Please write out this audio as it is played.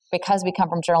because we come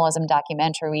from journalism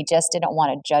documentary, we just didn't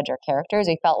want to judge our characters.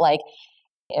 We felt like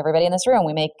everybody in this room,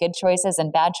 we make good choices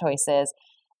and bad choices.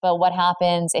 But what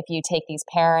happens if you take these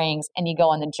pairings and you go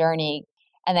on the journey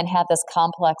and then have this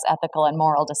complex ethical and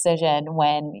moral decision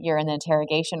when you're in the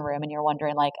interrogation room and you're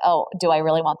wondering like, oh, do I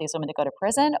really want these women to go to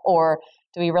prison, or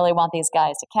do we really want these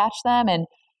guys to catch them? And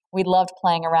we loved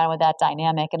playing around with that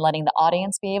dynamic and letting the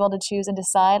audience be able to choose and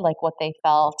decide like what they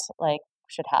felt like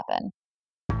should happen.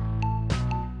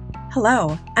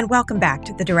 Hello, and welcome back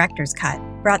to The Director's Cut,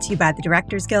 brought to you by the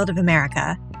Directors Guild of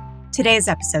America. Today's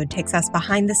episode takes us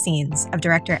behind the scenes of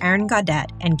director Aron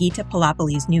Gaudet and Gita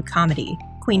Pullapilly's new comedy,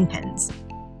 Queenpins.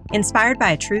 Inspired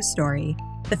by a true story,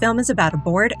 the film is about a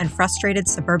bored and frustrated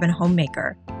suburban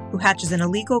homemaker who hatches an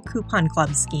illegal coupon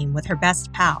club scheme with her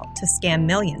best pal to scam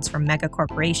millions from mega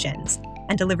corporations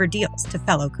and deliver deals to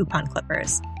fellow coupon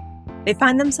clippers. They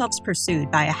find themselves pursued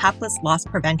by a hapless loss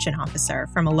prevention officer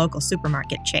from a local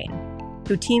supermarket chain,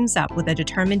 who teams up with a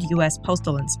determined U.S.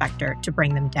 postal inspector to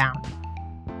bring them down.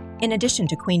 In addition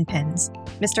to Queenpins,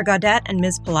 Mr. Gaudet and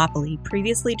Ms. Pullapilly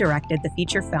previously directed the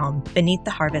feature film Beneath the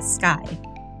Harvest Sky,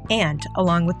 and,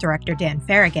 along with director Dan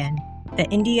Farragon, the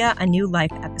India A New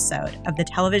Life episode of the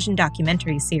television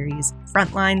documentary series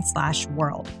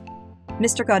Frontline/World.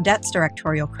 Mr. Gaudet's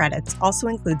directorial credits also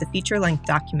include the feature-length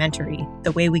documentary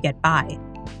The Way We Get By,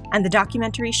 and the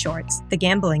documentary shorts The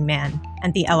Gambling Man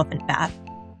and The Elephant Bath.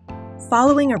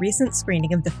 Following a recent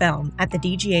screening of the film at the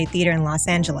DGA Theater in Los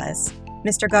Angeles,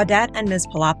 Mr. Gaudet and Ms.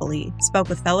 Pullapilly spoke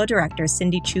with fellow director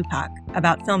Cindy Chupack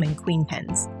about filming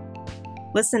Queenpins.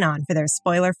 Listen on for their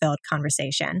spoiler-filled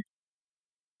conversation.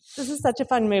 This is such a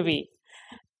fun movie.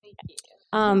 Thank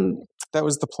you. That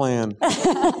was the plan.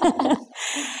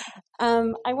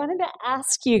 I wanted to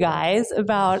ask you guys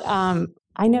about.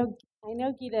 I know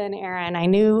Gita and Aron. I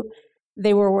knew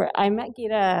they were. I met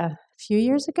Gita a few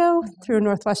years ago through a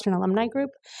Northwestern alumni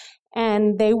group,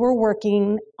 and they were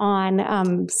working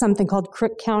on something called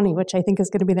Crook County, which I think is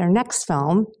going to be their next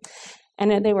film.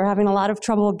 And they were having a lot of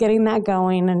trouble getting that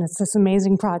going, and it's this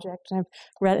amazing project. I've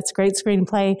read it's a great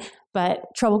screenplay, but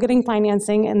trouble getting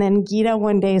financing. And then Gita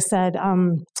one day said,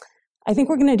 I think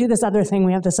we're going to do this other thing.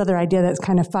 We have this other idea that's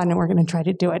kind of fun, and we're going to try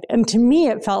to do it. And to me,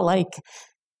 it felt like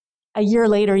a year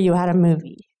later you had a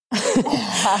movie.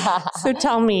 So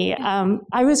tell me,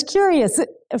 I was curious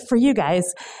for you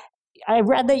guys. I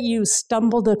read that you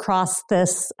stumbled across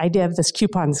this idea of this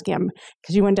coupon scam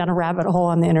because you went down a rabbit hole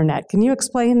on the internet. Can you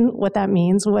explain what that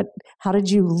means? How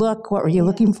did you look? What were you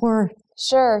looking for?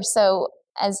 Sure. So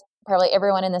as probably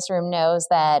everyone in this room knows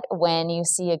that when you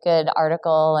see a good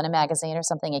article in a magazine or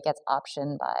something, it gets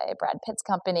optioned by Brad Pitt's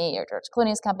company or George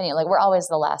Clooney's company. Like we're always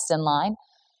the last in line.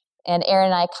 And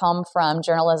Aron and I come from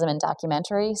journalism and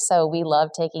documentary, so we love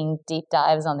taking deep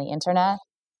dives on the internet.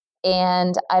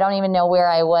 And I don't even know where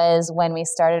I was when we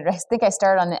started. I think I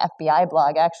started on the FBI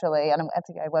blog, actually, on an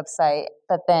FBI website,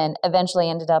 but then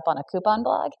eventually ended up on a coupon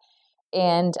blog.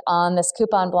 And on this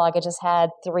coupon blog, it just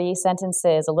had 3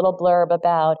 sentences, a little blurb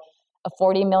about a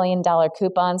 $40 million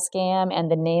coupon scam and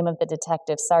the name of the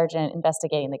detective sergeant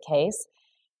investigating the case.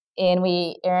 And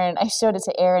I showed it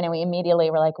to Aron, and we immediately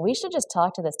were like, we should just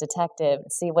talk to this detective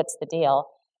and see what's the deal.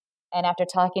 And after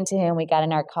talking to him, we got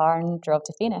in our car and drove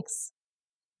to Phoenix.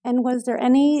 And was there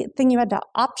anything you had to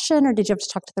option, or did you have to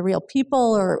talk to the real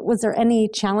people, or was there any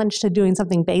challenge to doing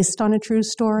something based on a true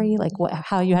story, like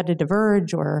how you had to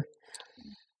diverge? Or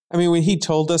I mean, when he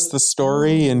told us the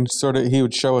story and he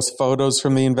would show us photos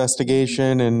from the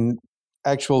investigation and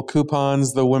actual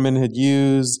coupons the women had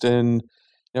used, and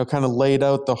kind of laid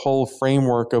out the whole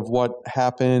framework of what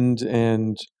happened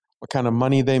and what kind of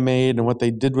money they made and what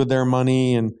they did with their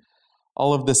money and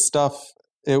all of this stuff.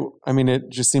 It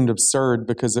just seemed absurd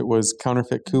because it was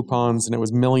counterfeit coupons and it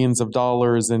was millions of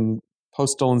dollars and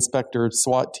postal inspector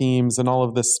SWAT teams and all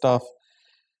of this stuff.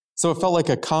 So it felt like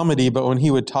a comedy, but when he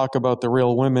would talk about the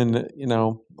real women,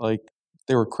 like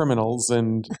they were criminals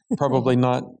and probably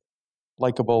not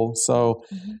likable. So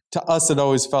to us, it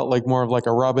always felt like more of like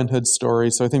a Robin Hood story.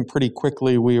 So I think pretty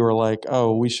quickly we were like,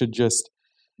 oh, we should just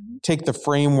take the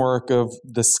framework of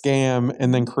the scam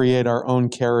and then create our own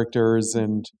characters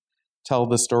and tell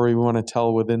the story we want to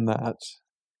tell within that.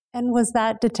 And was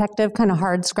that detective kind of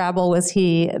hard scrabble? Was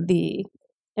he the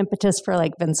impetus for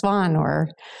like Vince Vaughn or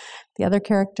the other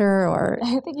character? Or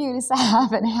I think you just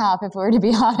half and half, if we were to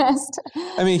be honest.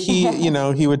 I mean,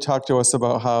 he would talk to us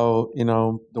about how,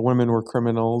 the women were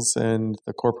criminals and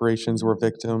the corporations were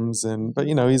victims. But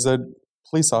he's a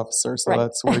police officer, so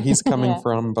that's where he's coming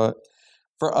from. But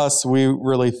for us, we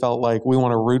really felt like we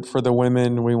want to root for the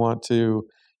women. We want to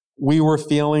we were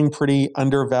feeling pretty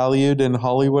undervalued in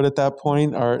Hollywood at that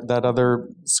point. That other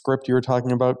script you were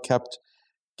talking about kept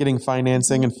getting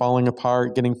financing and falling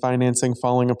apart, getting financing,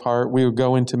 falling apart. We would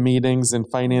go into meetings and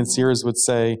financiers would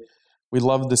say, we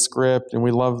love the script and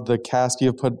we love the cast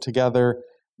you've put together,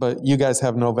 but you guys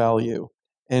have no value.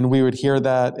 And we would hear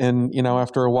that. And,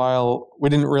 after a while, we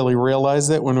didn't really realize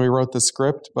it when we wrote the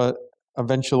script, but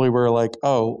eventually we were like,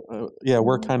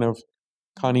 we're kind of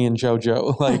Connie and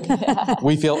JoJo. Like,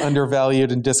 we feel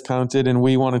undervalued and discounted, and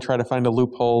we want to try to find a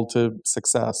loophole to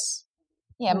success.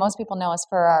 Yeah, most people know us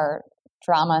for our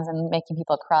dramas and making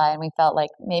people cry, and we felt like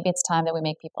maybe it's time that we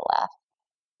make people laugh.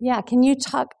 Yeah, can you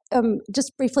talk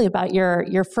just briefly about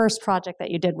your first project that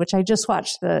you did, which I just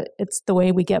watched, It's The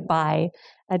Way We Get By,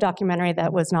 a documentary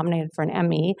that was nominated for an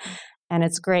Emmy, and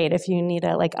it's great if you need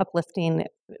a uplifting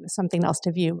something else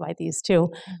to view by these two.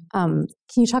 Can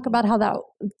you talk about how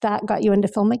that got you into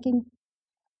filmmaking?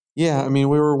 Yeah, we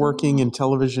were working in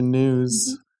television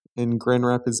news in Grand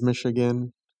Rapids,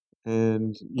 Michigan,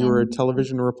 and you were a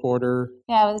television reporter.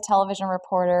 Yeah, I was a television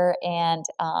reporter, and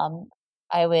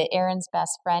Aaron's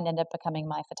best friend ended up becoming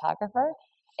my photographer,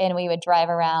 and we would drive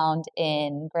around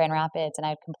in Grand Rapids, and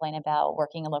I'd complain about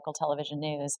working in local television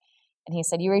news. And he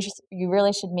said, you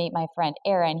really should meet my friend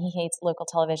Aron. He hates local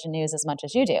television news as much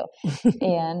as you do.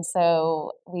 And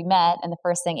so we met, and the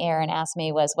first thing Aron asked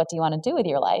me was, what do you want to do with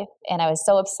your life? And I was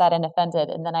so upset and offended.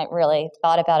 And then I really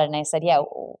thought about it, and I said, yeah,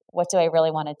 what do I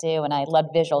really want to do? And I loved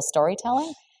visual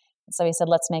storytelling. And so he said,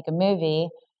 let's make a movie.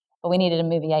 But we needed a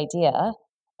movie idea.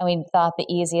 And we thought the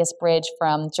easiest bridge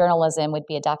from journalism would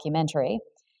be a documentary.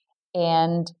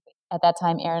 And at that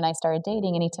time, Aron and I started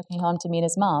dating, and he took me home to meet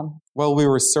his mom. Well, we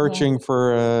were searching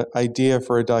for an idea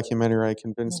for a documentary. I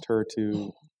convinced her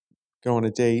to go on a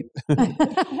date.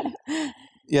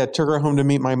 Took her home to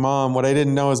meet my mom. What I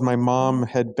didn't know is my mom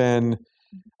had been,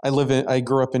 I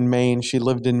grew up in Maine. She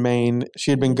lived in Maine.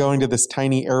 She had been going to this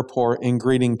tiny airport and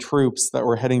greeting troops that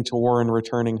were heading to war and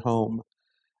returning home.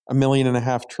 1.5 million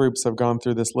troops have gone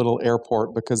through this little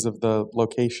airport because of the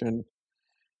location.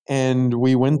 And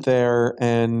we went there,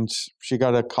 and she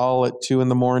got a call at 2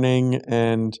 a.m,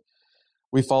 and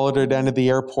we followed her down to the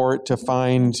airport to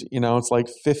find, it's like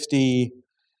 50,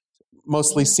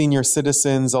 mostly senior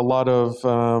citizens, a lot of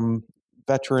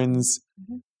veterans.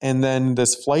 And then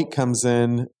this flight comes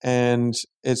in, and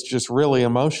it's just really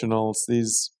emotional. It's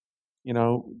these,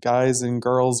 guys and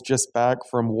girls just back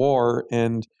from war,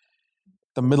 and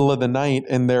the middle of the night,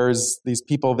 and there's these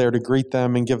people there to greet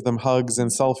them and give them hugs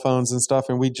and cell phones and stuff.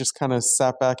 And we just kind of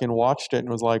sat back and watched it and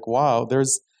was like, wow,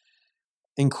 there's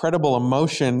incredible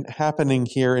emotion happening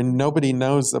here, and nobody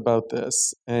knows about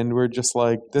this. And we're just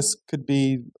like, this could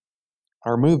be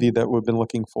our movie that we've been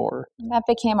looking for. And that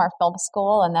became our film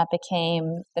school, and that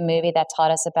became the movie that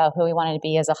taught us about who we wanted to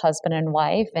be as a husband and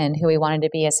wife, and who we wanted to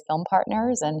be as film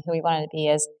partners, and who we wanted to be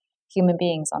as human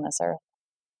beings on this earth.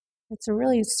 It's a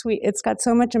really sweet, it's got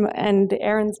so much, and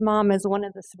Aron's mom is one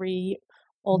of the 3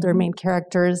 older main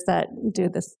characters that do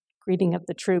this greeting of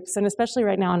the troops. And especially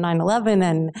right now on 9/11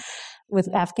 and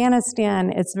with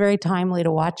Afghanistan, it's very timely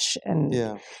to watch. And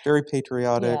very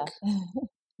patriotic.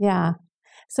 Yeah.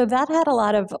 So that had a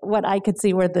lot of what I could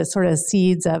see were the sort of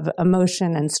seeds of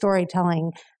emotion and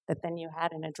storytelling that then you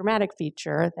had in a dramatic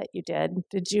feature that you did.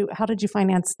 How did you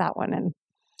finance that one? And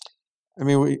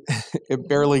it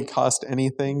barely cost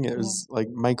anything. It was like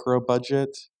micro budget.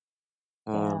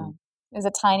 It was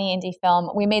a tiny indie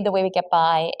film. We made The Way We Get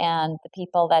By, and the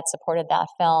people that supported that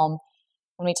film,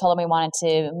 when we told them we wanted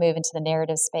to move into the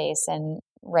narrative space and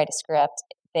write a script,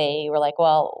 they were like,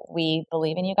 well, we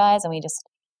believe in you guys, and we just,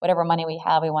 whatever money we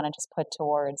have, we want to just put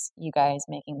towards you guys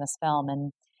making this film.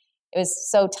 And it was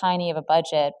so tiny of a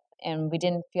budget, and we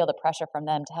didn't feel the pressure from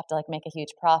them to have to make a huge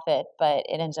profit, but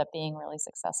it ended up being really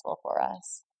successful for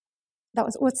us.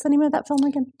 What's the name of that film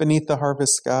again? Beneath the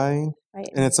Harvest Sky. Right.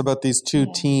 And it's about these 2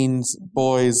 teens,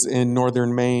 boys in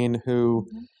northern Maine who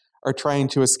are trying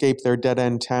to escape their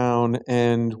dead-end town,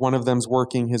 and one of them's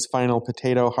working his final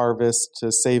potato harvest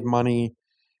to save money,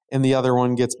 and the other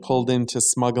one gets pulled into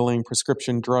smuggling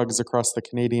prescription drugs across the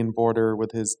Canadian border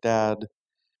with his dad.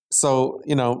 So,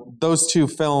 those 2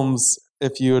 films,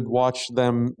 if you had watched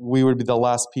them, we would be the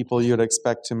last people you would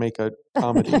expect to make a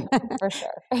comedy. For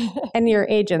sure. And your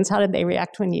agents, how did they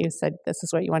react when you said this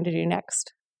is what you wanted to do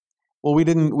next? Well,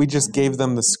 we just gave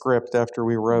them the script after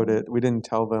we wrote it. We didn't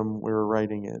tell them we were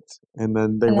writing it. And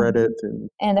then they read it.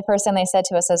 And the first thing they said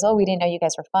to us was, oh, we didn't know you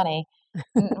guys were funny.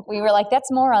 And we were like,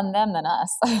 that's more on them than us.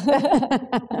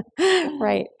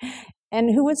 Right.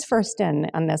 And who was first in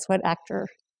on this? What actor?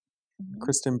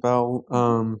 Kristen Bell.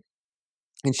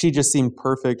 And she just seemed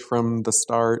perfect from the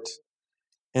start.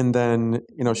 And then,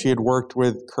 she had worked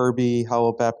with Kirby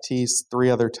Howell Baptiste 3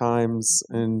 other times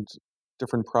and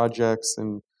different projects.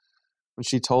 And when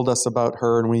she told us about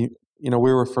her, and we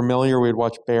were familiar, we'd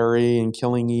watched Barry and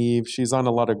Killing Eve. She's on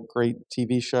a lot of great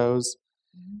TV shows.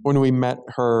 When we met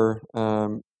her,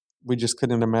 we just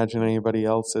couldn't imagine anybody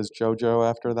else as JoJo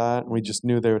after that. And we just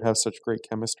knew they would have such great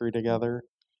chemistry together.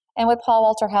 And with Paul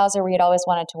Walter Hauser, we had always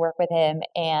wanted to work with him,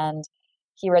 and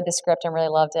he read the script and really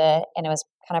loved it, and it was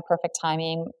kind of perfect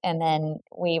timing. And then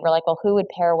we were like, well, who would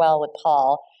pair well with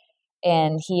Paul?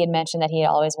 And he had mentioned that he had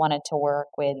always wanted to work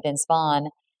with Vince Vaughn.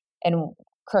 And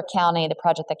Kirk County, the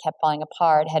project that kept falling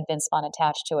apart, had Vince Vaughn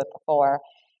attached to it before.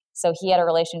 So he had a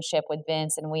relationship with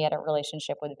Vince, and we had a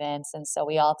relationship with Vince. And so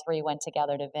we all 3 went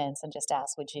together to Vince and just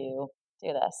asked, would you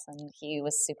do this? And he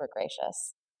was super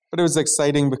gracious. But it was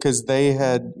exciting because they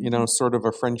had, sort of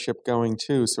a friendship going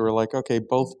too. So we're like, okay,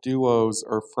 both duos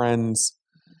are friends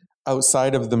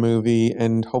outside of the movie,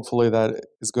 and hopefully that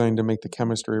is going to make the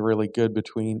chemistry really good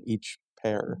between each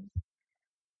pair.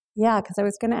 Yeah, because I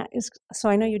was going to ask, so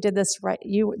I know you did this, right?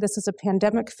 This is a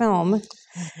pandemic film.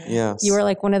 Yes. You were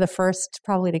like one of the first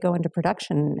probably to go into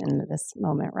production in this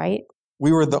moment, right?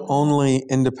 We were the only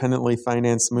independently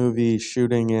financed movie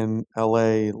shooting in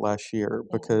LA last year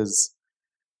because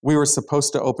we were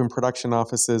supposed to open production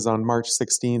offices on March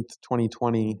 16th,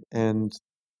 2020, and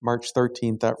March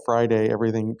 13th, that Friday,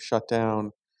 everything shut down.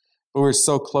 But we were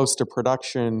so close to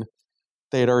production,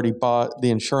 they had already bought the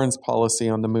insurance policy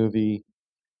on the movie,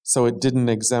 so it didn't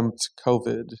exempt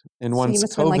COVID. And once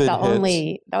COVID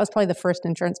hit, that was probably the first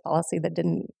insurance policy that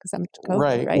didn't exempt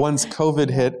COVID, right? Once COVID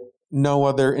hit, no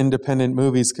other independent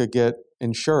movies could get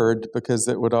insured because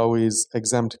it would always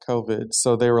exempt COVID.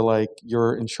 So they were like,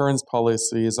 your insurance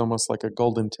policy is almost like a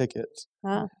golden ticket.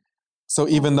 Huh. So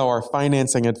even though our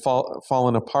financing had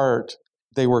fallen apart,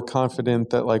 they were confident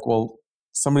that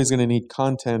somebody's going to need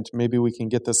content. Maybe we can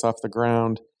get this off the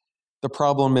ground. The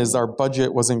problem is our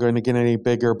budget wasn't going to get any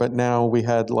bigger, but now we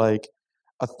had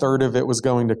a third of it was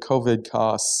going to COVID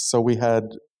costs. So we had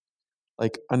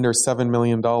under $7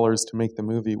 million to make the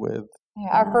movie with. Yeah,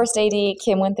 our first AD,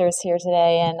 Kim Winther, is here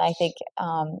today, and I think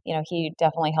he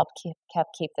definitely helped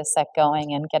keep this set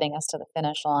going and getting us to the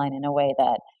finish line in a way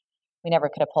that we never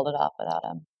could have pulled it off without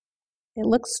him. It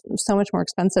looks so much more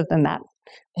expensive than that.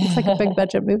 It's like a big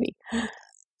budget movie.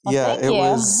 Well,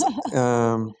 was.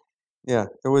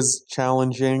 It was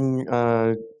challenging.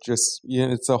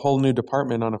 It's a whole new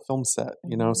department on a film set,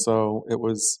 so it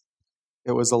was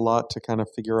a lot to kind of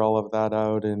figure all of that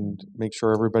out and make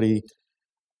sure everybody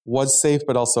was safe,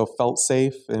 but also felt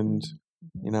safe, and,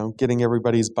 getting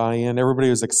everybody's buy-in. Everybody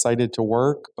was excited to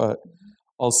work, but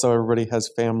also everybody has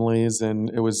families,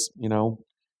 and it was,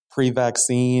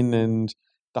 pre-vaccine and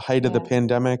the height of the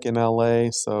pandemic in LA.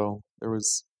 So it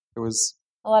was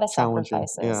a lot of challenging.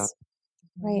 sacrifices. Yeah.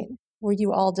 Right. Were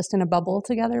you all just in a bubble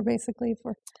together, basically?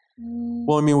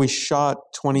 Well, we shot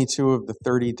 22 of the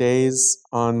 30 days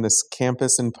on this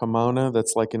campus in Pomona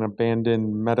that's like an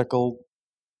abandoned medical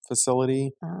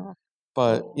facility.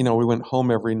 But, we went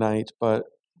home every night. But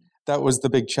that was the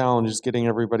big challenge, is getting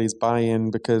everybody's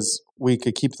buy-in, because we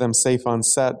could keep them safe on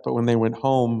set. But when they went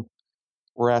home,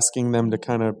 we're asking them to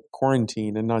kind of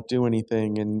quarantine and not do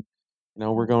anything. And,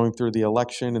 we're going through the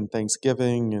election and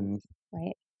Thanksgiving. And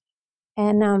right.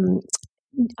 And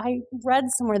I read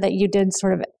somewhere that you did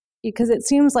sort of, because it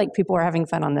seems like people were having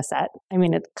fun on the set.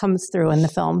 It comes through in the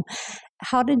film.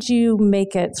 How did you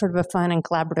make it sort of a fun and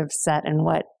collaborative set? And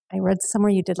what I read somewhere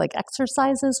you did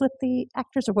exercises with the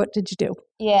actors, or what did you do?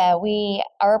 Yeah,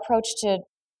 our approach to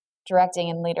directing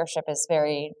and leadership is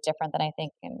very different than I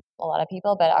think in a lot of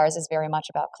people, but ours is very much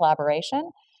about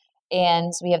collaboration.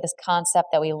 And we have this concept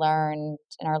that we learned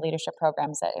in our leadership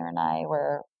programs that Aron and I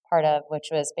were part of, which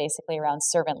was basically around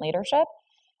servant leadership,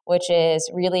 which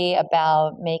is really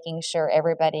about making sure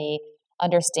everybody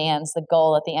understands the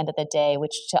goal at the end of the day,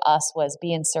 which to us was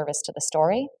be in service to the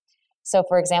story. So,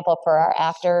 for example, for our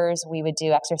actors, we would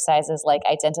do exercises like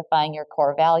identifying your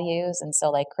core values. And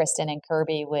so Kristen and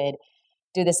Kirby would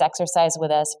do this exercise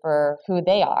with us for who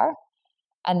they are.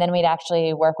 And then we'd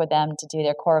actually work with them to do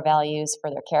their core values for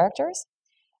their characters.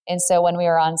 And so when we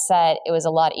were on set, it was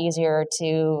a lot easier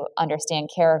to understand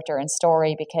character and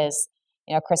story because,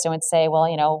 Kristen would say, well,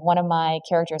 one of my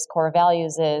character's core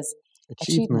values is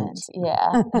achievement.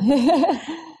 Yeah.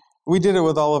 We did it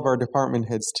with all of our department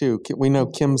heads too. We know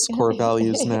Kim's core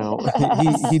values now.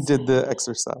 He did the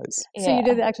exercise. Yeah. So you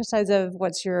did the exercise of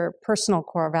what's your personal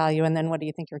core value, and then what do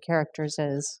you think your character's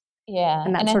is? Yeah.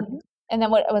 And then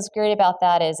what was great about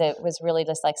that is it was really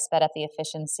just sped up the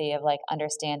efficiency of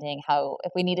understanding how,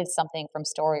 if we needed something from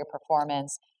story or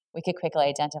performance, we could quickly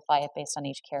identify it based on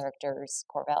each character's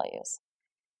core values.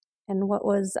 And what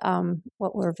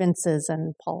were Vince's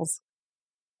and Paul's?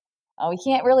 We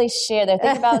can't really share. The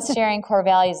thing about sharing core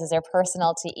values is they're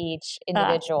personal to each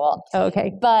individual.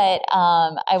 Okay. But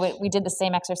we did the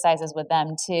same exercises with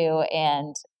them too.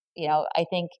 And, I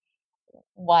think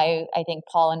why I think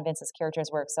Paul and Vince's characters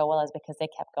work so well is because they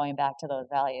kept going back to those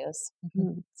values.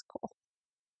 Mm-hmm. That's cool.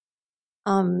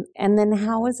 And then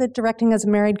how is it directing as a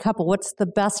married couple? What's the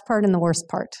best part and the worst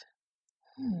part?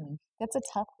 That's a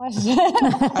tough question.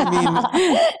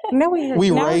 I mean,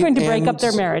 we're going to break up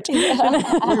their marriage.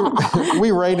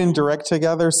 we write and direct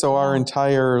together, so our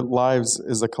entire lives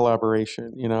is a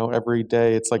collaboration. Every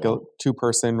day it's like a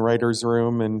 2-person writer's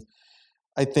room, and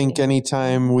I think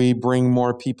anytime we bring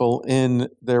more people in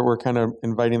there, we're kind of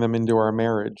inviting them into our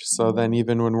marriage. So then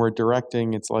even when we're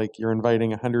directing, it's like you're inviting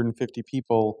 150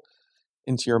 people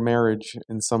into your marriage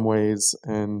in some ways,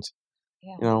 and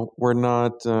we're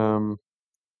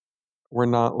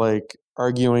not like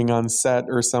arguing on set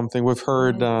or something. We've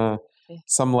heard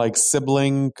some like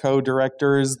sibling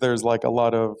co-directors, there's like a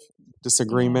lot of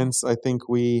disagreements. I think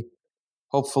we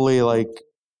hopefully like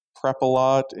prep a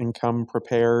lot and come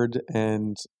prepared,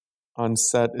 and on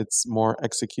set it's more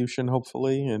execution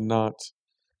hopefully, and not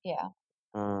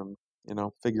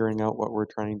figuring out what we're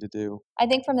trying to do. I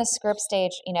think from the script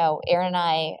stage, Aron and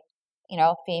I,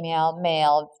 female,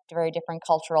 male, very different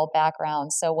cultural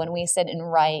backgrounds. So when we sit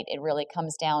and write, it really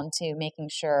comes down to making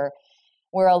sure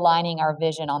we're aligning our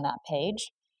vision on that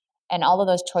page. And all of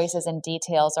those choices and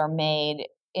details are made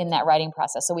in that writing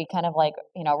process. So we kind of like,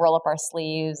 roll up our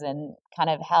sleeves and kind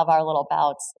of have our little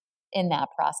bouts in that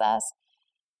process.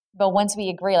 But once we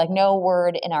agree, like no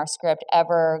word in our script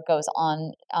ever goes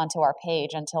onto our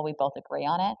page until we both agree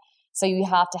on it. So you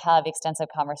have to have extensive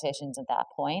conversations at that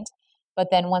point. But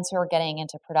then once we're getting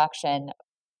into production,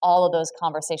 all of those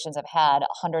conversations have had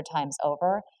 100 times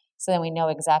over. So then we know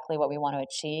exactly what we want to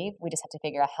achieve. We just have to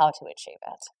figure out how to achieve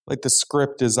it. Like the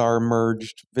script is our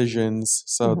merged visions.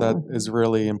 So that is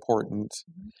really important.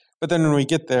 But then when we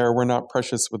get there, we're not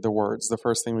precious with the words. The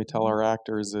first thing we tell our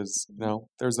actors is,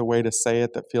 there's a way to say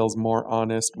it that feels more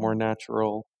honest, more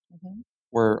natural.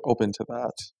 We're open to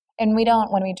that. And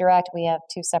when we direct, we have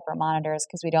 2 separate monitors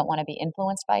because we don't want to be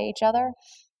influenced by each other.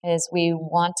 Is we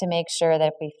want to make sure that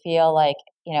if we feel like,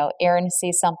 Aron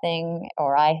sees something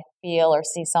or I feel or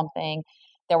see something,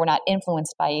 that we're not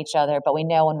influenced by each other, but we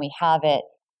know when we have it,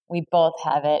 we both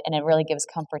have it. And it really gives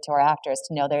comfort to our actors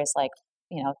to know there's like,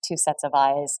 2 sets of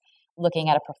eyes looking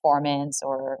at a performance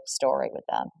or story with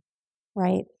them.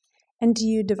 Right. And do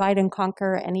you divide and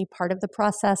conquer any part of the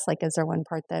process? Like, is there one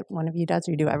part that one of you does,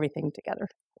 or you do everything together?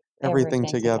 Everything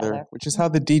together, which is how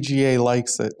the DGA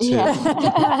likes it too. Yeah.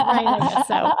 Right, I guess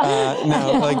so.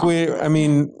 No, like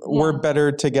we're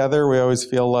better together. We always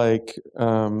feel like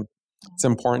it's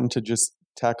important to just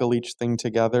tackle each thing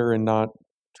together and not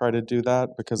try to do that,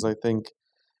 because I think,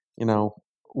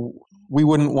 we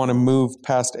wouldn't want to move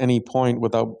past any point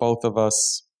without both of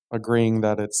us agreeing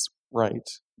that it's right.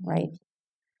 Right.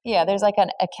 Yeah, there's like an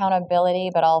accountability,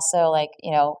 but also like,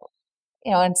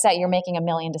 on set, you're making a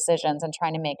million decisions and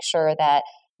trying to make sure that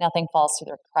nothing falls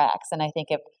through the cracks. And I think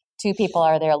if 2 people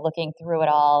are there looking through it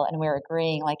all and we're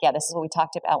agreeing, like, this is what we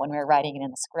talked about when we were writing it in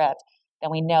the script,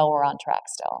 then we know we're on track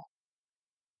still.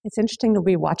 It's interesting to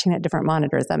be watching at different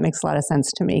monitors. That makes a lot of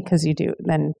sense to me, because you do,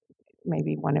 then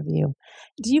maybe one of you.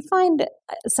 Do you find, a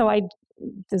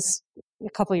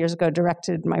couple of years ago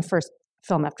directed my first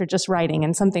film after just writing,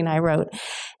 and something I wrote.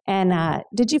 And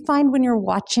did you find when you're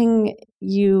watching,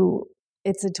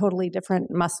 it's a totally different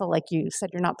muscle? Like you said,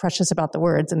 you're not precious about the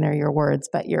words and they're your words,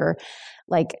 but you're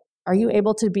like, are you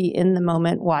able to be in the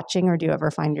moment watching, or do you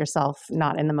ever find yourself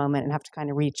not in the moment and have to kind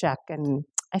of recheck? And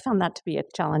I found that to be a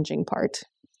challenging part.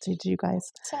 Did you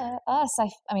guys? To us,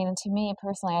 to me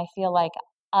personally, I feel like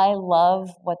I love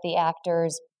what the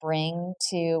actors bring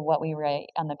to what we write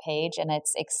on the page, and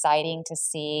it's exciting to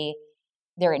see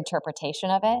their interpretation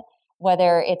of it.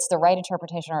 Whether it's the right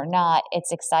interpretation or not,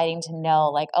 it's exciting to know,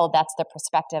 like, oh, that's the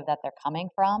perspective that they're coming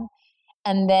from.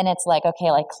 And then it's like, okay,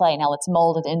 like clay, now let's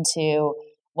mold it into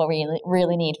what we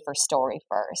really need for story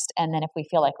first. And then if we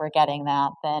feel like we're getting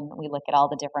that, then we look at all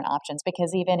the different options.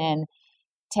 Because even in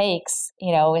takes,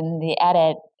 in the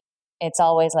edit, it's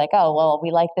always like, oh, well,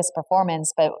 we like this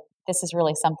performance, but this is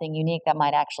really something unique that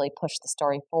might actually push the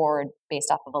story forward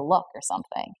based off of a look or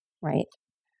something. Right.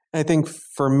 I think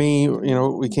for me,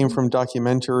 we came from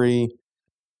documentary.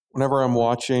 Whenever I'm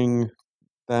watching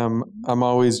them, I'm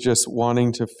always just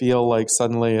wanting to feel like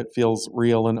suddenly it feels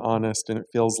real and honest, and it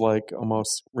feels like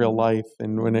almost real life.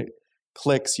 And when it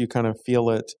clicks, you kind of feel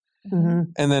it.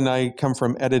 Mm-hmm. And then I come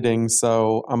from editing,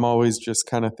 so I'm always just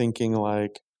kind of thinking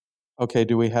like, okay,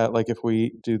 do we have, like, if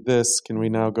we do this, can we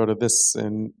now go to this,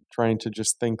 and trying to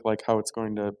just think like how it's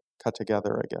going to cut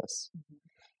together, I guess.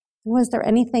 Was there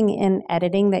anything in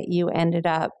editing that you ended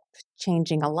up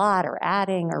changing a lot or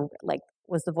adding, or like,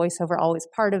 was the voiceover always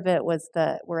part of it?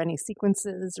 Were any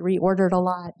sequences reordered a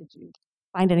lot? Did you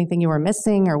find anything you were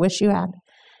missing or wish you had?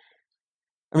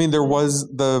 I mean, there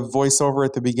was the voiceover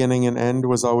at the beginning and end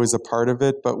was always a part of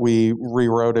it, but we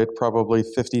rewrote it probably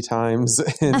 50 times.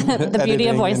 In The beauty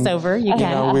of voiceover, and, you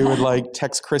can. we would like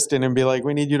text Kristen and be like,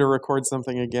 we need you to record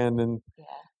something again, and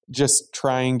just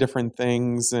trying different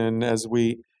things. And as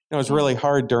it was really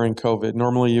hard during COVID.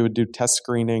 Normally you would do test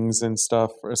screenings and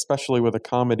stuff, especially with a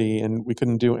comedy, and we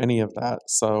couldn't do any of that.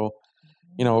 So,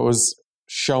 it was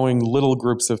showing little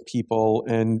groups of people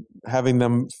and having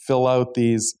them fill out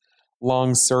these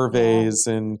long surveys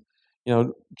and,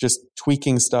 just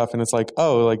tweaking stuff. And it's like,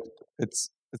 oh, like it's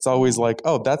always like,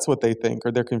 oh, that's what they think,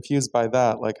 or they're confused by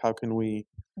that. Like, how can we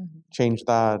change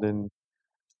that? And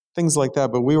things like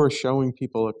that. But we were showing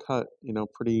people a cut,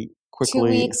 pretty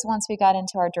quickly. 2 weeks once we got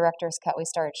into our director's cut, we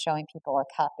started showing people our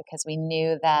cut because we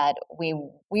knew that we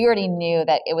already knew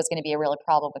that it was going to be a real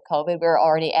problem with COVID. We were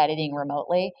already editing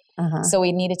remotely. So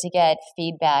we needed to get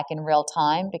feedback in real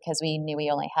time because we knew we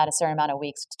only had a certain amount of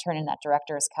weeks to turn in that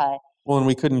director's cut. Well, and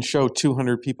we couldn't show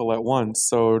 200 people at once.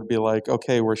 So it would be like,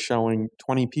 okay, we're showing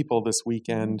 20 people this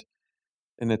weekend,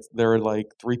 and there are like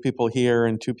 3 people here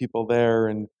and 2 people there.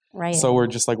 And so we're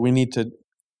just like, we need to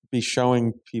be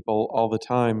showing people all the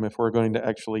time if we're going to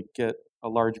actually get a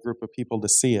large group of people to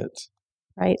see it.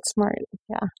 Right. Smart.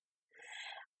 Yeah.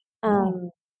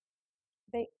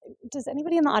 Does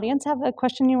anybody in the audience have a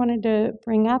question you wanted to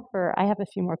bring up? Or I have a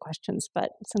few more questions,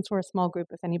 but since we're a small group,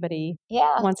 if anybody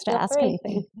wants to ask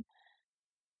anything.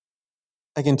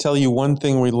 I can tell you one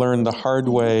thing we learned the hard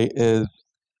way is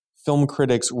film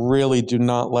critics really do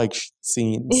not like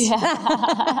scenes.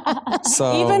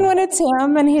 So even when it's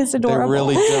him and he's adorable. They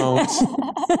really don't.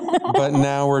 But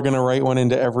now we're going to write one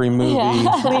into every movie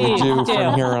we do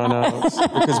from here on out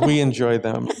because we enjoy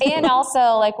them. And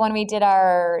also, like when we did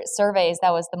our surveys,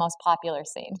 that was the most popular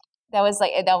scene. That was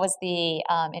the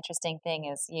interesting thing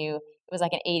is it was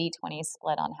like an 80-20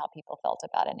 split on how people felt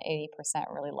about it, and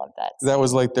 80% really loved that scene. That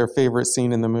was like their favorite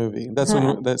scene in the movie. That's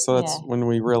when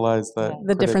we realized that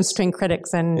the difference between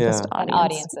critics and just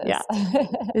audiences.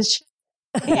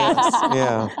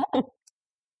 Yeah.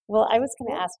 Well, I was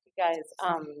going to ask you guys,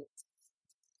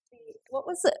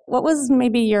 what was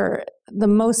maybe the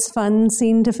most fun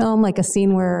scene to film? Like a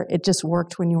scene where it just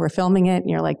worked when you were filming it, and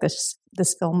you're like, this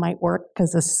film might work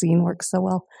because this scene works so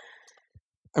well.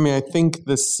 I mean, I think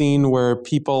the scene where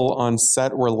people on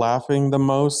set were laughing the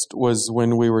most was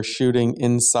when we were shooting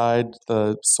inside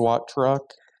the SWAT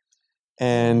truck.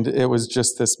 And it was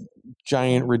just this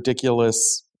giant,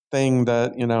 ridiculous thing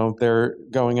that, they're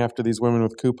going after these women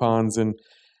with coupons, and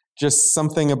just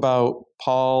something about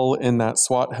Paul in that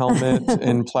SWAT helmet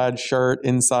and plaid shirt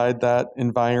inside that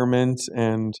environment.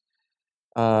 And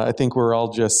I think we're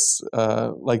all just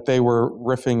like they were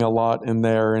riffing a lot in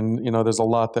there. And, there's a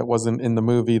lot that wasn't in the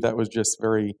movie that was just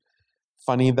very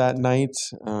funny that night.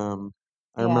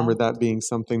 I remember that being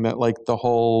something that like the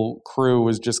whole crew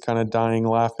was just kind of dying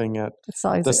laughing at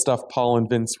the stuff Paul and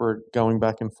Vince were going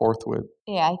back and forth with.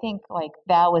 Yeah, I think like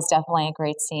that was definitely a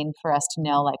great scene for us to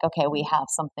know like, okay, we have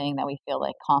something that we feel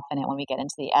like confident when we get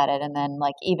into the edit. And then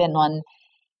like even when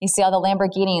you see all the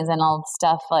Lamborghinis and all the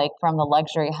stuff like from the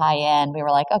luxury high end, we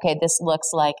were like, okay, this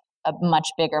looks like a much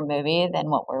bigger movie than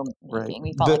what we're making.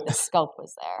 We felt like the scope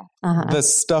was there. The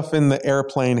stuff in the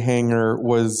airplane hangar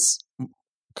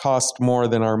cost more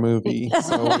than our movie.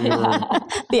 So we were,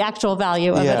 the actual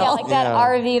value of it. Yeah, like that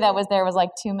RV that was there was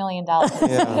like $2 million.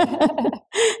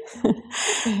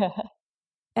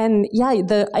 And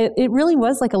it really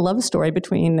was like a love story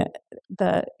between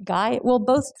the guy, well,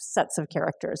 both sets of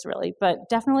characters really, but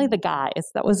definitely the guys.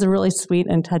 That was a really sweet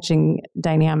and touching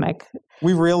dynamic.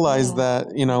 We realized that,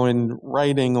 in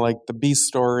writing, like the B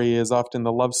story is often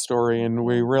the love story, and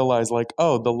we realized like,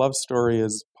 oh, the love story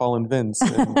is Paul and Vince.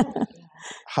 And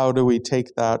how do we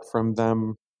take that from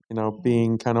them,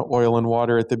 being kind of oil and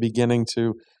water at the beginning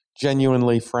to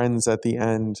genuinely friends at the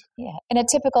end? Yeah. In a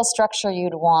typical structure,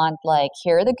 you'd want like,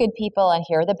 here are the good people and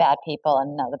here are the bad people.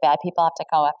 And no, the bad people have to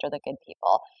go after the good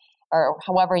people, or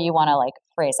however you want to like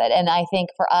phrase it. And I think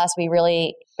for us, we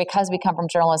really, because we come from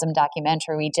journalism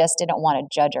documentary, we just didn't want to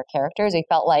judge our characters. We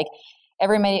felt like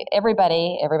everybody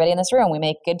in this room, we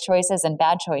make good choices and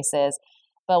bad choices.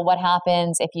 But what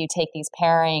happens if you take these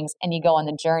pairings and you go on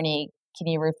the journey? Can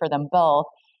you root for them both?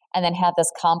 and then have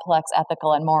this complex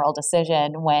ethical and moral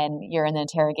decision when you're in the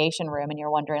interrogation room and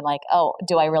you're wondering like, oh,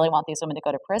 do I really want these women to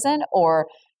go to prison, or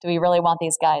do we really want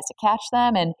these guys to catch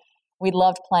them? And we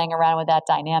loved playing around with that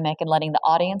dynamic and letting the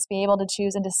audience be able to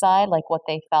choose and decide like what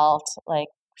they felt like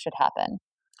should happen.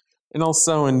 And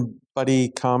also in buddy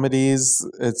comedies,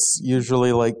 it's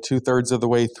usually like 2/3 of the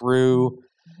way through.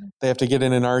 They have to get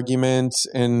in an argument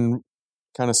and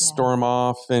kind of storm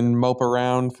off and mope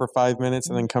around for 5 minutes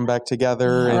and then come back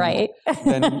together and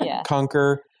then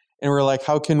conquer. And we're like,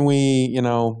 how can we,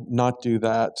 not do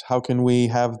that? How can we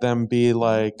have them be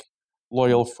like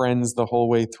loyal friends the whole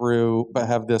way through, but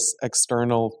have this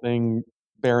external thing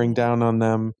bearing down on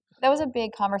them? That was a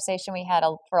big conversation we had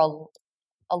for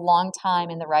a long time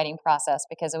in the writing process,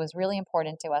 because it was really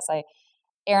important to us.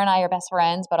 Aron and I are best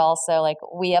friends, but also like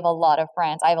we have a lot of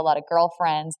friends. I have a lot of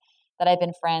girlfriends that I've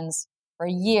been friends for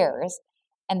years,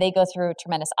 and they go through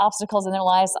tremendous obstacles in their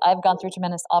lives. I've gone through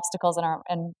tremendous obstacles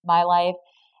in my life.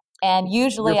 And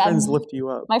usually your friends lift you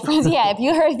up. My friends, if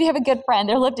you have a good friend,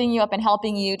 they're lifting you up and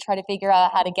helping you try to figure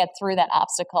out how to get through that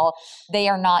obstacle. They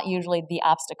are not usually the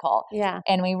obstacle. Yeah.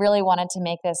 And we really wanted to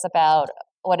make this about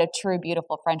what a true,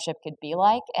 beautiful friendship could be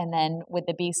like. And then with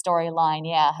the B storyline,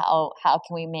 how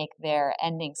can we make their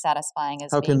ending satisfying?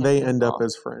 How can they end up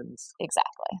as friends?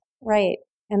 Exactly. Right.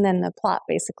 And then the plot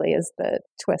basically is the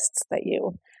twists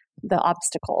the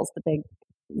obstacles,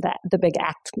 the big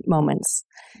act moments.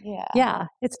 Yeah. Yeah.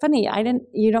 It's funny.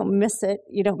 You don't miss it.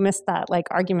 You don't miss that like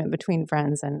argument between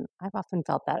friends. And I've often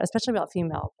felt that, especially about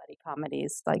female buddy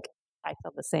comedies. Like I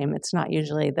feel the same. It's not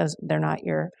usually they're not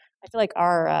I feel like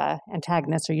our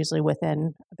antagonists are usually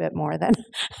within a bit more than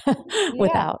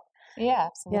without. Yeah,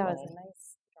 absolutely. Yeah, it was a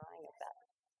nice drawing of that.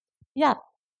 Yeah.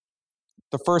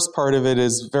 The first part of it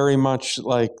is very much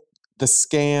like the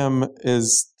scam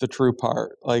is the true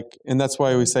part. Like, and that's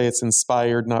why we say it's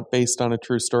inspired, not based on a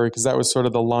true story, because that was sort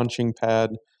of the launching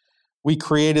pad. We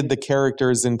created the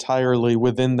characters entirely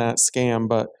within that scam,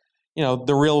 but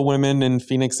the real women in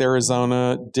Phoenix,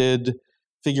 Arizona did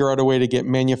figure out a way to get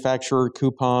manufacturer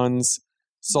coupons,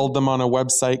 sold them on a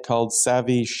website called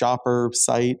Savvy Shopper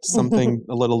Site, something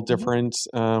a little different,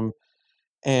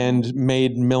 and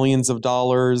made millions of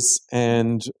dollars.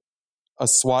 And a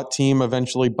SWAT team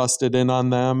eventually busted in on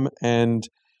them, and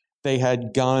they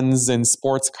had guns and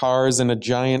sports cars and a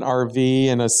giant RV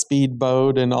and a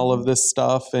speedboat and all of this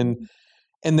stuff. And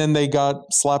then they got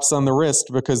slaps on the wrist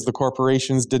because the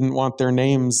corporations didn't want their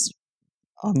names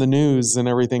on the news and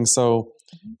everything. So,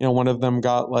 one of them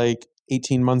got like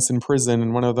 18 months in prison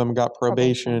and one of them got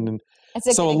probation. And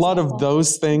so a lot of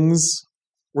those things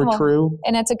were true.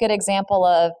 And it's a good example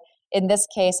of, in this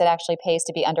case, it actually pays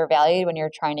to be undervalued when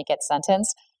you're trying to get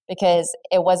sentenced, because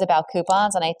it was about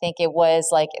coupons. And I think it was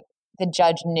like the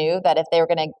judge knew that if they were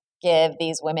going to give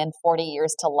these women 40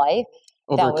 yeyears to life,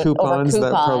 over coupons,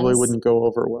 that probably wouldn't go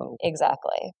over well.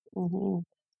 Exactly. Mm-hmm.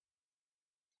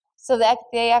 So that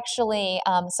they actually,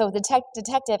 the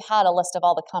detective had a list of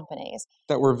all the companies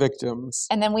that were victims.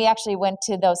 And then we actually went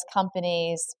to those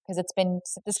companies, because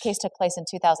this case took place in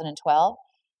 2012.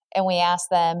 And we asked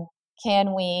them,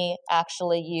 can we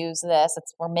actually use this?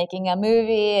 We're making a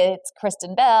movie. It's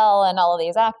Kristen Bell and all of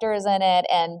these actors in it.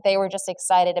 And they were just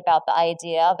excited about the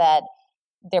idea that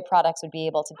their products would be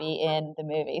able to be in the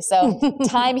movie. So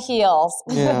time heals.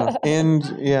 Yeah. And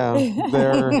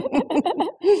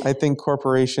I think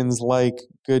corporations like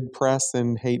good press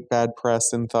and hate bad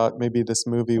press, and thought maybe this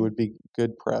movie would be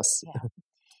good press. Yeah.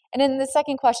 And then the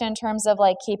second question, in terms of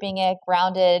like keeping it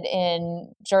grounded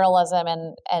in journalism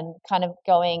and kind of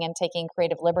going and taking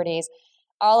creative liberties,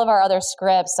 all of our other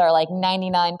scripts are like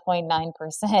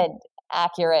 99.9%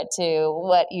 accurate to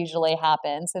what usually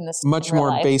happens in this. Much more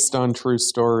life. Based on true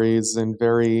stories and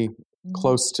very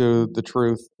close to the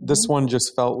truth. This one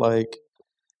just felt like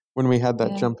when we had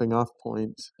that jumping off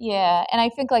point. Yeah. And I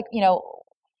think like,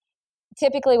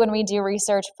 typically when we do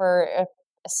research for a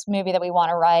movie that we want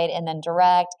to write and then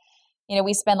direct,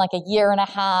 we spend like a year and a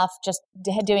half just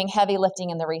doing heavy lifting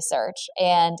in the research.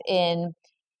 And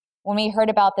when we heard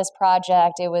about this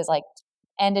project, it was like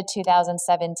end of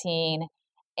 2017.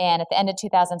 And at the end of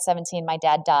 2017, my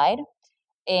dad died.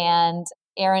 And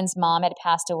Aron's mom had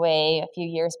passed away a few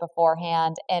years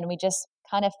beforehand. And we just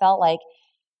kind of felt like,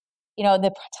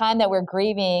 the time that we're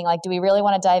grieving, like, do we really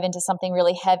want to dive into something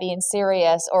really heavy and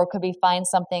serious? Or could we find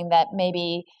something that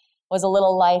maybe was a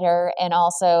little lighter, and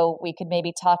also we could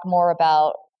maybe talk more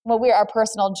about our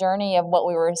personal journey of what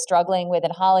we were struggling with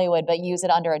in Hollywood, but use it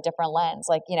under a different lens.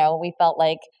 Like, we felt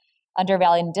like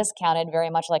undervalued and discounted, very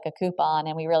much like a coupon.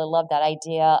 And we really loved that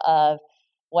idea of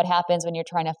what happens when you're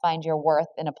trying to find your worth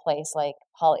in a place like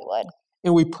Hollywood.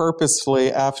 And we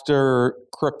purposefully, after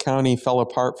Crook County fell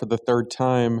apart for the third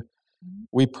time,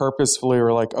 we purposefully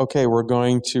were like, okay, we're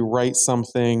going to write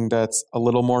something that's a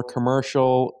little more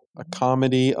commercial, a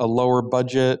comedy, a lower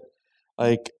budget.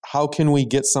 Like, how can we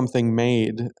get something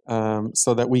made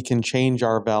so that we can change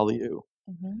our value?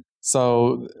 Mm-hmm.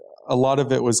 So a lot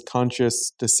of it was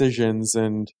conscious decisions.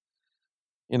 And,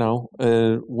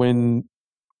 when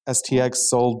STX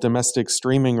sold domestic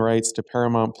streaming rights to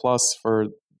Paramount Plus for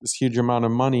this huge amount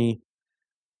of money,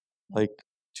 like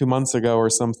 2 months ago or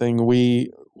something, we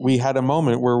had a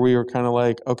moment where we were kind of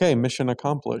like, okay, mission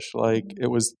accomplished. Like,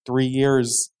 it was 3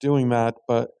 years doing that,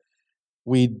 but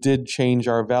we did change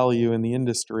our value in the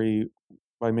industry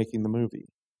by making the movie.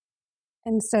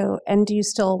 And do you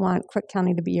still want Crook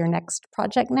County to be your next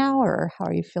project now, or how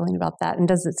are you feeling about that? And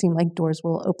does it seem like doors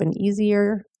will open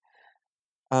easier?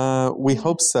 We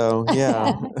hope so,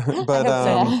 yeah. But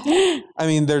I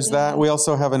mean, there's that. We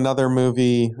also have another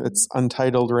movie. It's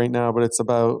untitled right now, but it's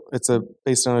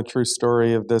based on a true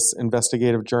story of this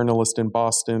investigative journalist in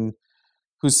Boston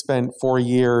who spent 4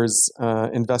 years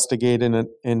investigating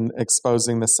and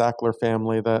exposing the Sackler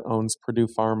family that owns Purdue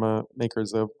Pharma,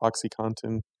 makers of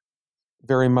OxyContin.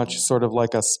 Very much sort of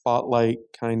like a spotlight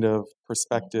kind of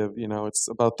perspective. It's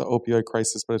about the opioid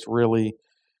crisis, but it's really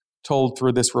told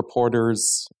through this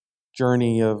reporter's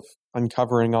journey of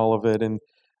uncovering all of it. And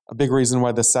a big reason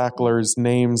why the Sacklers'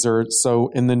 names are so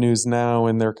in the news now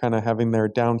and they're kind of having their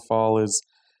downfall is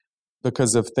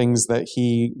because of things that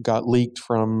he got leaked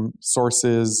from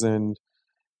sources. And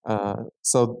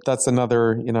so that's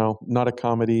another, not a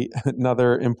comedy,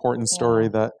 another important story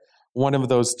that one of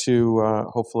those two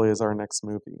hopefully is our next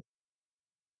movie.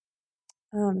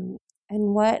 And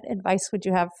what advice would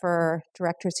you have for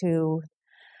directors who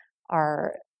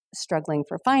are struggling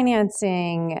for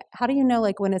financing? How do you know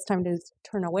when it's time to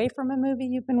turn away from a movie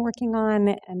you've been working on,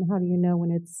 and how do you know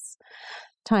when it's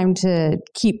time to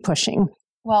keep pushing?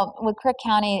 Well, with Crook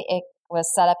County, it was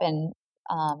set up and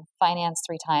financed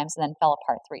 3 times and then fell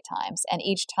apart 3 times. And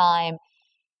each time,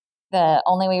 the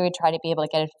only way we would try to be able to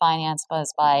get it financed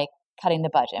was by cutting the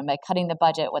budget. And by cutting the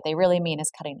budget, what they really mean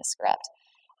is cutting the script.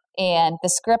 And the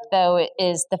script, though,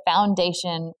 is the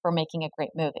foundation for making a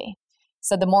great movie.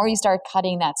 So the more you start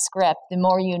cutting that script, the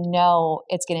more you know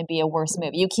it's going to be a worse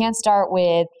movie. You can't start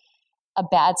with a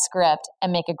bad script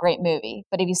and make a great movie.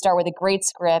 But if you start with a great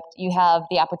script, you have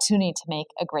the opportunity to make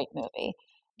a great movie.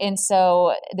 And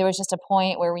so there was just a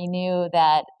point where we knew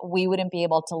that we wouldn't be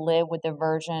able to live with the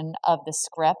version of the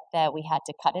script that we had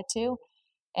to cut it to.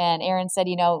 And Aron said,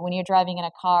 when you're driving in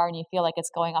a car and you feel like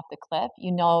it's going off the cliff,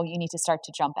 you need to start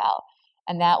to jump out.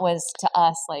 And that was to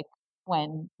us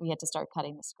when we had to start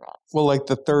cutting the script. Well,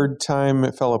 the third time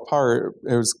it fell apart,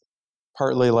 it was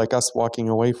partly like us walking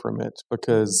away from it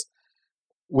because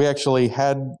we actually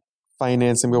had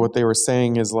financing, but what they were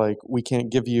saying is we can't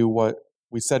give you what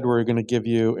we said we were going to give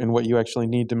you and what you actually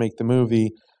need to make the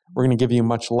movie. We're going to give you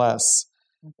much less.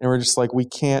 And we're just we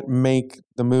can't make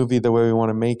the movie the way we want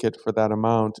to make it for that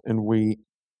amount. And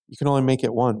you can only make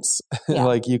it once.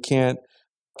 Yeah. You can't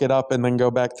get up and then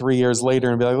go back 3 years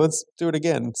later and be like, let's do it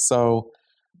again. So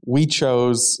we're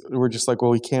just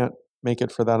we can't make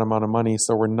it for that amount of money.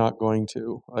 So we're not going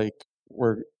to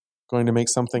we're going to make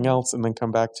something else and then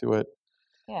come back to it.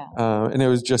 Yeah. And it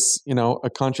was just, a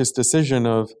conscious decision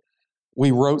of, we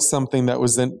wrote something that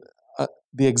was in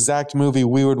the exact movie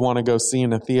we would want to go see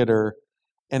in a theater.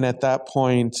 And at that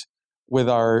point, with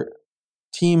our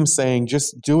team saying,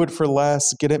 just do it for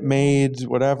less, get it made,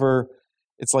 whatever,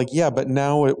 it's yeah, but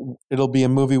now it'll be a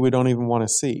movie we don't even want to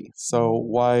see. So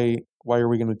why are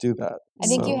we going to do that? I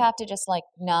think you have to just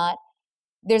not,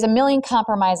 there's a million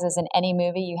compromises in any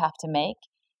movie you have to make,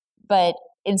 but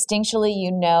instinctually,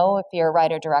 if you're a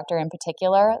writer-director in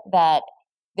particular, that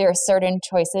there are certain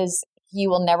choices you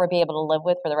will never be able to live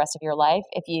with for the rest of your life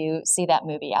if you see that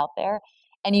movie out there.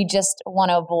 And you just want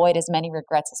to avoid as many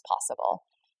regrets as possible.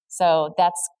 So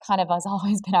that's kind of has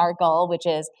always been our goal, which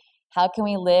is how can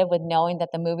we live with knowing that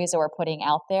the movies that we're putting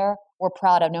out there, we're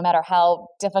proud of, no matter how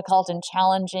difficult and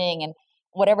challenging, and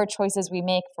whatever choices we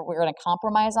make we're going to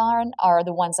compromise on are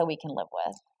the ones that we can live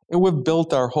with. And we've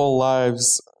built our whole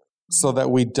lives so that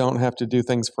we don't have to do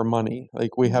things for money.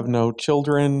 We have no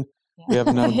children. We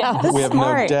have no we have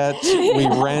no debt. We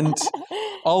rent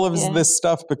all of this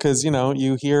stuff because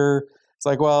you hear it's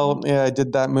I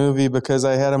did that movie because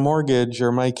I had a mortgage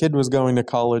or my kid was going to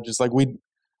college. It's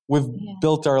we've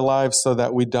built our lives so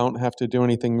that we don't have to do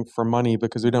anything for money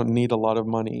because we don't need a lot of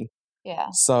money. Yeah.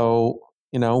 So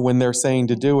when they're saying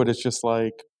to do it, it's just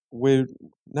we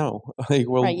no.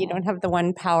 Right. You don't have the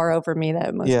one power over me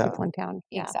that most people in town.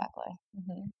 Yeah. Exactly.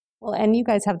 Mm-hmm. Well, and you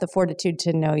guys have the fortitude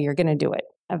to know you're going to do it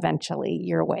eventually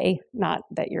your way, not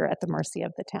that you're at the mercy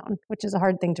of the town, which is a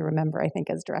hard thing to remember, I think,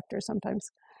 as directors sometimes.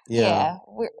 Yeah,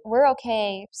 we're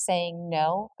okay saying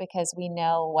no because we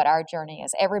know what our journey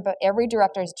is. Every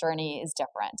director's journey is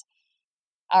different.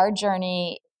 Our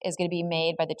journey is going to be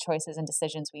made by the choices and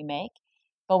decisions we make,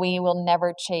 but we will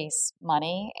never chase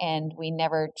money, and we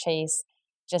never chase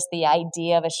just the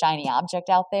idea of a shiny object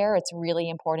out there. It's really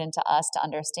important to us to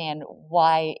understand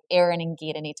why Aron and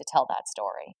Gita need to tell that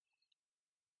story.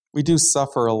 We do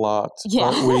suffer a lot,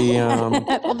 Yeah. but we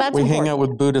Well, we hang out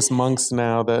with Buddhist monks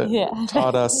now that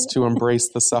taught us to embrace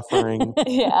the suffering.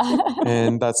 Yeah.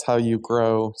 And that's how you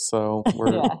grow. So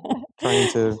we're trying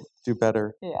to do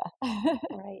better. Yeah.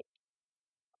 Right.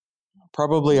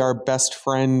 Probably our best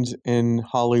friend in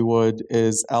Hollywood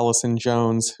is Allison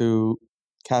Jones, who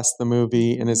cast the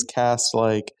movie and has cast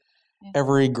like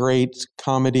every great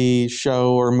comedy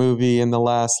show or movie in the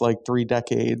last like 3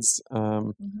 decades.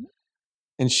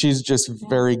 And she's just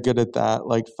very good at that,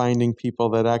 like finding people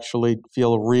that actually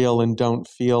feel real and don't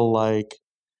feel like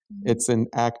it's an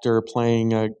actor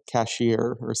playing a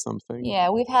cashier or something.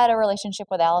 Yeah, we've had a relationship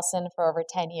with Allison for over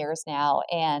 10 years now,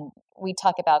 and we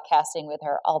talk about casting with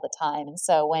her all the time. And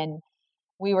so when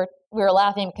we were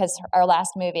laughing because our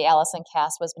last movie Allison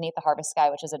cast was Beneath the Harvest Sky,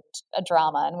 which is a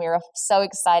drama, and we were so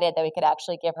excited that we could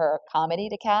actually give her a comedy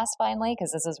to cast finally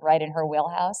because this is right in her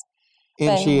wheelhouse.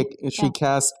 And she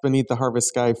cast Beneath the Harvest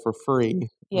Sky for free.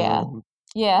 Yeah.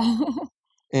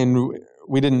 And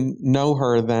we didn't know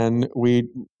her then. We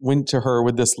went to her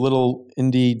with this little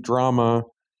indie drama,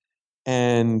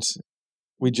 and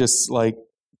we just like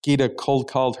Gita cold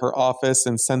called her office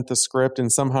and sent the script,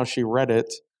 and somehow she read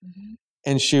it.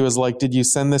 And she was like, "Did you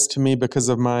send this to me because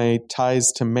of my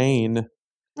ties to Maine?"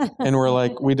 And we're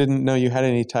like, "We didn't know you had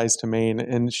any ties to Maine."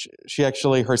 And she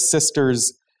actually, her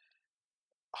sister's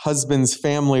husband's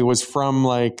family was from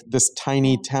like this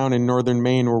tiny town in northern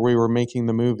Maine where we were making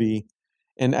the movie.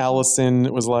 And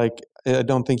Allison was like, "I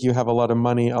don't think you have a lot of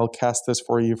money. I'll cast this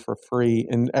for you for free."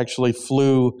 And actually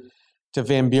flew to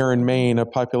Van Buren, Maine, a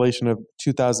population of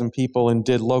 2,000 people, and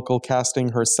did local casting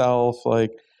herself.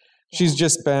 Like, she's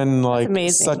just been like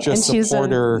such a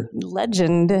supporter. She's a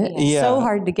legend. So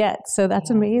hard to get. So that's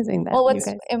amazing. That what's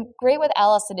great with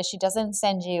Allison is she doesn't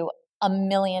send you a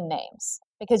million names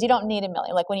because you don't need a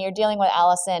million. Like when you're dealing with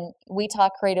Allison, we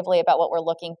talk creatively about what we're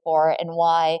looking for and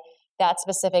why that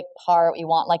specific part we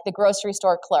want, like the grocery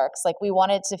store clerks. Like we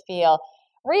wanted to feel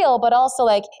real, but also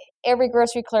like every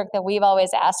grocery clerk that we've always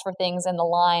asked for things in the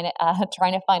line,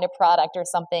 trying to find a product or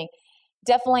something,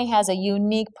 definitely has a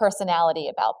unique personality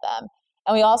about them.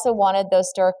 And we also wanted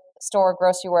those store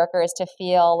grocery workers to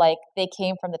feel like they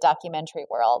came from the documentary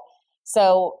world.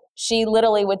 So she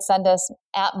literally would send us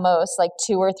at most like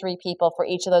 2 or 3 people for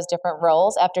each of those different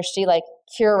roles after she like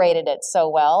curated it so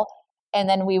well. And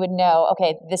then we would know,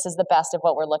 okay, this is the best of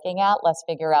what we're looking at. Let's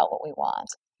figure out what we want.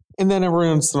 And then every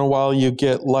once in a while you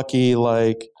get lucky,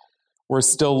 like we're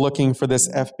still looking for this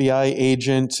FBI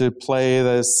agent to play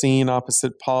the scene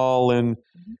opposite Paul. And,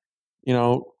 you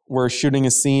know, we're shooting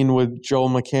a scene with Joel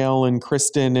McHale and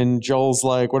Kristen, and Joel's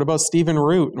like, "What about Stephen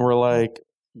Root?" And we're like,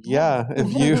 "Yeah,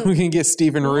 if you can get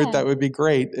Stephen Root, that would be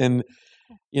great." And,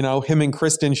 you know, him and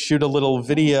Kristen shoot a little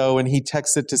video and he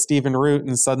texts it to Stephen Root,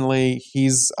 and suddenly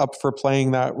he's up for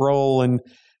playing that role and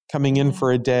coming in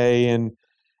for a day. And,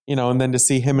 you know, and then to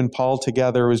see him and Paul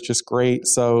together was just great.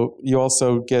 So you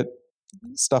also get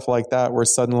stuff like that where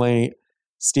suddenly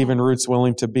Stephen Root's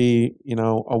willing to be, you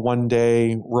know, a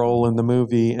one-day role in the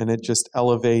movie, and it just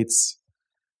elevates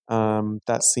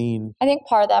that scene. I think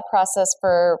part of that process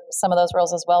for some of those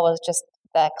roles as well was just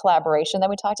that collaboration that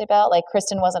we talked about. Like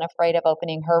Kristen wasn't afraid of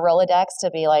opening her Rolodex to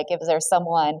be like, if there's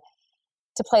someone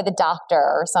to play the doctor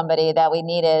or somebody that we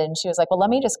needed, and she was like, "Well, let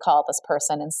me just call this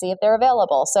person and see if they're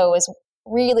available." So it was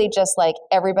really just like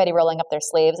everybody rolling up their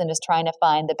sleeves and just trying to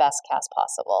find the best cast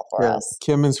possible for us.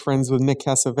 Kim is friends with Nick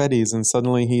Cassavetes, and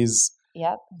suddenly he's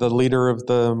the leader of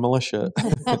the militia.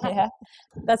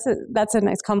 That's a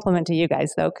nice compliment to you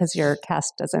guys, though, because your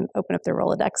cast doesn't open up their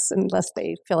Rolodex unless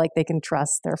they feel like they can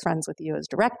trust they're friends with you as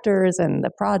directors and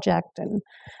the project, and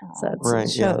so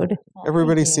it showed.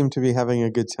 Everybody seemed to be having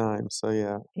a good time, so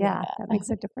that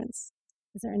makes a difference.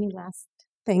 Is there any last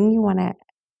thing you want to?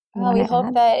 We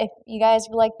hope that if you guys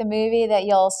like the movie, that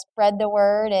you'll spread the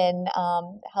word and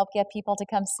help get people to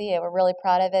come see it. We're really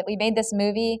proud of it. We made this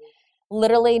movie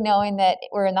literally knowing that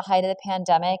we're in the height of the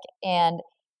pandemic, and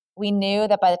we knew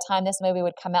that by the time this movie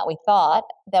would come out, we thought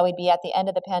that we'd be at the end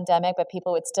of the pandemic, but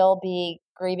people would still be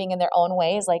grieving in their own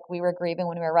ways, like we were grieving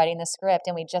when we were writing the script.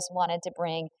 And we just wanted to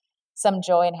bring some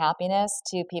joy and happiness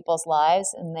to people's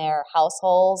lives in their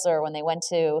households or when they went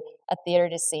to a theater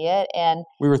to see it. And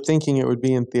we were thinking it would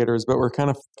be in theaters, but we're kind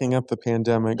of fucking up the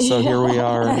pandemic. So here we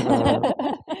are.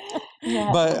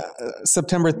 But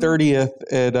September 30th,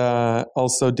 it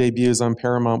also debuts on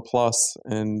Paramount Plus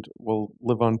and will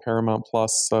live on Paramount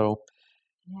Plus. So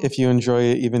if you enjoy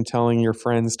it, even telling your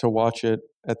friends to watch it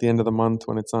at the end of the month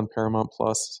when it's on Paramount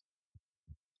Plus,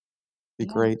 be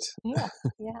great. Yeah.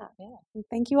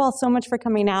 Thank you all so much for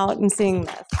coming out and seeing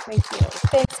this. Thank you.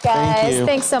 Thanks, guys. Thank you.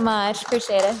 Thanks so much.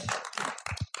 Appreciate it.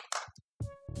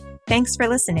 Thanks for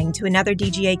listening to another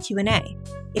DGA Q&A.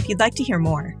 If you'd like to hear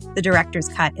more, The Director's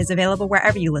Cut is available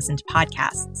wherever you listen to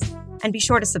podcasts. And be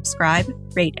sure to subscribe,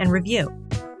 rate, and review.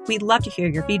 We'd love to hear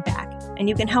your feedback, and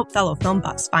you can help fellow film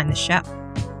buffs find the show.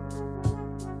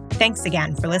 Thanks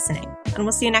again for listening, and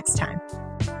we'll see you next time.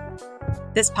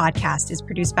 This podcast is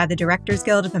produced by the Directors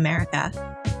Guild of America.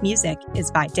 Music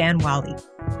is by Dan Wally.